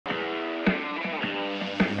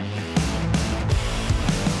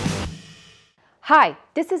Hi,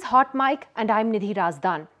 this is Hot Mic and I'm Nidhi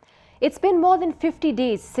Razdan. It's been more than 50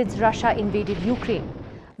 days since Russia invaded Ukraine.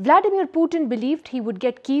 Vladimir Putin believed he would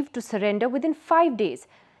get Kyiv to surrender within 5 days.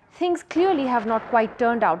 Things clearly have not quite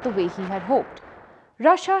turned out the way he had hoped.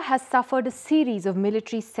 Russia has suffered a series of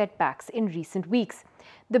military setbacks in recent weeks.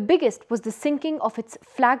 The biggest was the sinking of its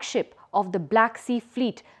flagship of the Black Sea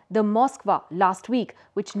Fleet, the Moskva, last week,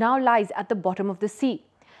 which now lies at the bottom of the sea.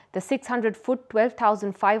 The 600-foot,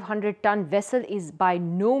 12,500-ton vessel is by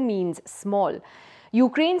no means small.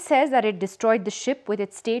 Ukraine says that it destroyed the ship with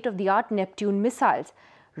its state-of-the-art Neptune missiles.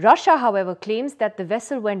 Russia, however, claims that the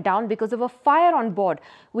vessel went down because of a fire on board,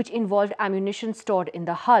 which involved ammunition stored in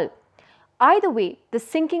the hull. Either way, the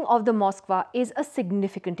sinking of the Moskva is a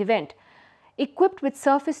significant event. Equipped with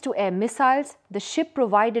surface-to-air missiles, the ship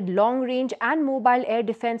provided long-range and mobile air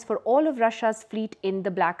defense for all of Russia's fleet in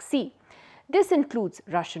the Black Sea. This includes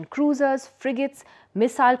Russian cruisers, frigates,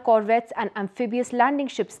 missile corvettes and amphibious landing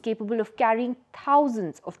ships capable of carrying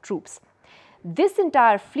thousands of troops. This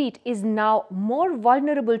entire fleet is now more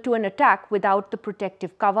vulnerable to an attack without the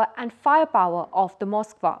protective cover and firepower of the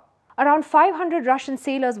Moskva. Around 500 Russian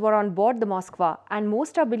sailors were on board the Moskva, and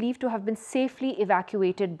most are believed to have been safely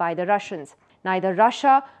evacuated by the Russians. Neither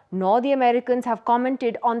Russia nor the Americans have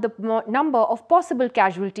commented on the number of possible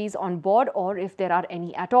casualties on board or if there are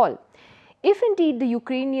any at all. If indeed the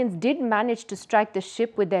Ukrainians did manage to strike the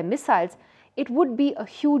ship with their missiles, it would be a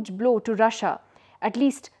huge blow to Russia, at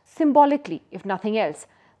least symbolically, if nothing else.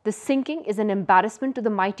 The sinking is an embarrassment to the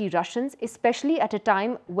mighty Russians, especially at a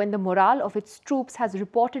time when the morale of its troops has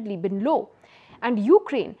reportedly been low, and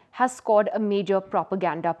Ukraine has scored a major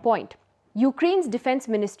propaganda point. Ukraine's defense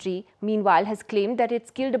ministry, meanwhile, has claimed that it's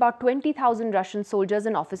killed about 20,000 Russian soldiers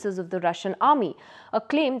and officers of the Russian army, a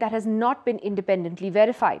claim that has not been independently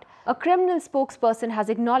verified. A Kremlin spokesperson has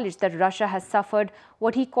acknowledged that Russia has suffered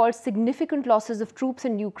what he called significant losses of troops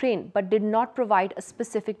in Ukraine, but did not provide a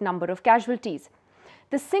specific number of casualties.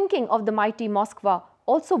 The sinking of the mighty Moskva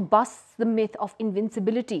also busts the myth of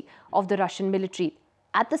invincibility of the Russian military.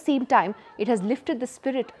 At the same time, it has lifted the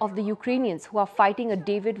spirit of the Ukrainians who are fighting a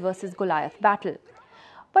David versus Goliath battle.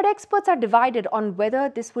 But experts are divided on whether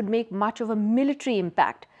this would make much of a military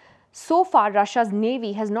impact. So far, Russia's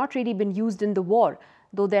navy has not really been used in the war,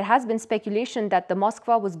 though there has been speculation that the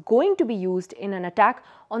Moskva was going to be used in an attack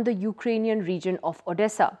on the Ukrainian region of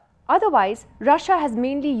Odessa. Otherwise, Russia has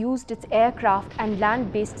mainly used its aircraft and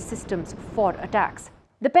land-based systems for attacks.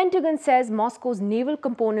 The Pentagon says Moscow's naval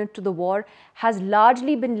component to the war has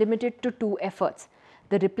largely been limited to two efforts: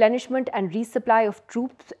 the replenishment and resupply of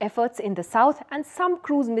troops efforts in the south and some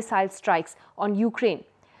cruise missile strikes on Ukraine.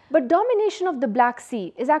 But domination of the Black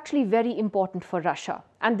Sea is actually very important for Russia,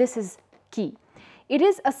 and this is key. It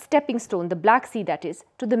is a stepping stone, the Black Sea that is,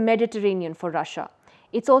 to the Mediterranean for Russia.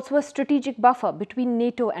 It's also a strategic buffer between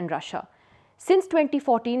NATO and Russia. Since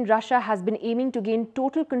 2014, Russia has been aiming to gain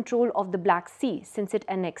total control of the Black Sea since it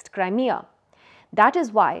annexed Crimea. That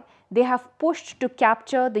is why they have pushed to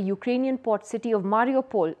capture the Ukrainian port city of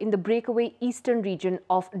Mariupol in the breakaway eastern region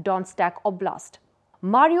of Donetsk Oblast.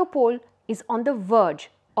 Mariupol is on the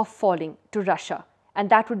verge of falling to Russia,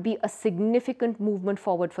 and that would be a significant movement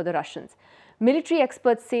forward for the Russians. Military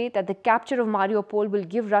experts say that the capture of Mariupol will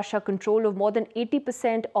give Russia control of more than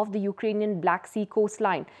 80% of the Ukrainian Black Sea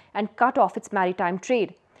coastline and cut off its maritime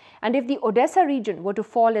trade. And if the Odessa region were to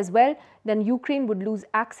fall as well, then Ukraine would lose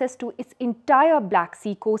access to its entire Black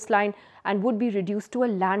Sea coastline and would be reduced to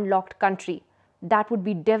a landlocked country. That would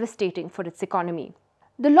be devastating for its economy.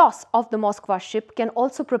 The loss of the Moskva ship can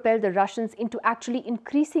also propel the Russians into actually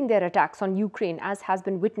increasing their attacks on Ukraine, as has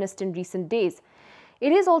been witnessed in recent days.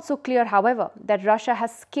 It is also clear, however, that Russia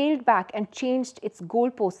has scaled back and changed its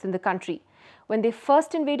goalposts in the country. When they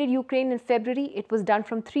first invaded Ukraine in February, it was done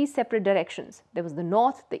from three separate directions. There was the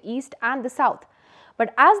north, the east, and the south.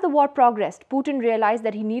 But as the war progressed, Putin realized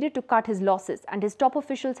that he needed to cut his losses, and his top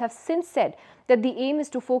officials have since said that the aim is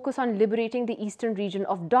to focus on liberating the eastern region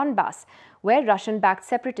of Donbass, where Russian-backed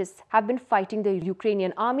separatists have been fighting the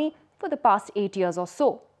Ukrainian army for the past 8 years or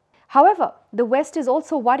so. However, the West is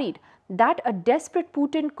also worried that a desperate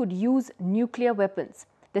Putin could use nuclear weapons.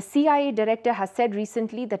 The CIA director has said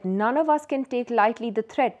recently that none of us can take lightly the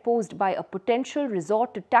threat posed by a potential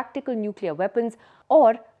resort to tactical nuclear weapons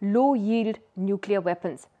or low-yield nuclear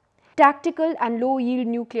weapons. Tactical and low-yield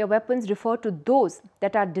nuclear weapons refer to those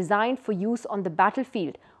that are designed for use on the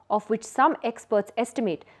battlefield, of which some experts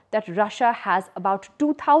estimate that Russia has about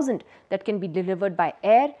 2,000 that can be delivered by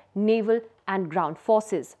air, naval, and ground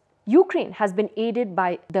forces. Ukraine has been aided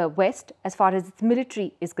by the West as far as its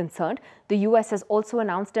military is concerned. The US has also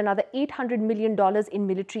announced another $800 million in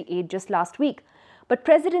military aid just last week. But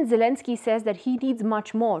President Zelensky says that he needs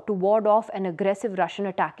much more to ward off an aggressive Russian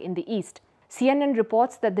attack in the east. CNN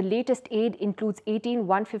reports that the latest aid includes 18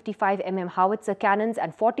 155mm howitzer cannons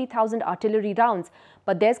and 40,000 artillery rounds.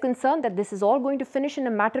 But there's concern that this is all going to finish in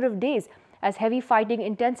a matter of days as heavy fighting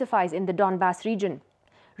intensifies in the Donbass region.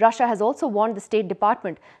 Russia has also warned the State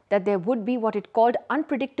Department that there would be what it called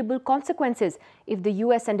unpredictable consequences if the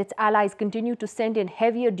US and its allies continue to send in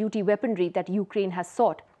heavier duty weaponry that Ukraine has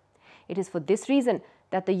sought. It is for this reason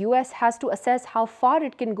that the US has to assess how far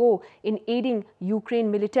it can go in aiding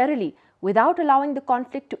Ukraine militarily without allowing the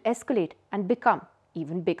conflict to escalate and become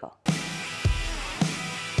even bigger.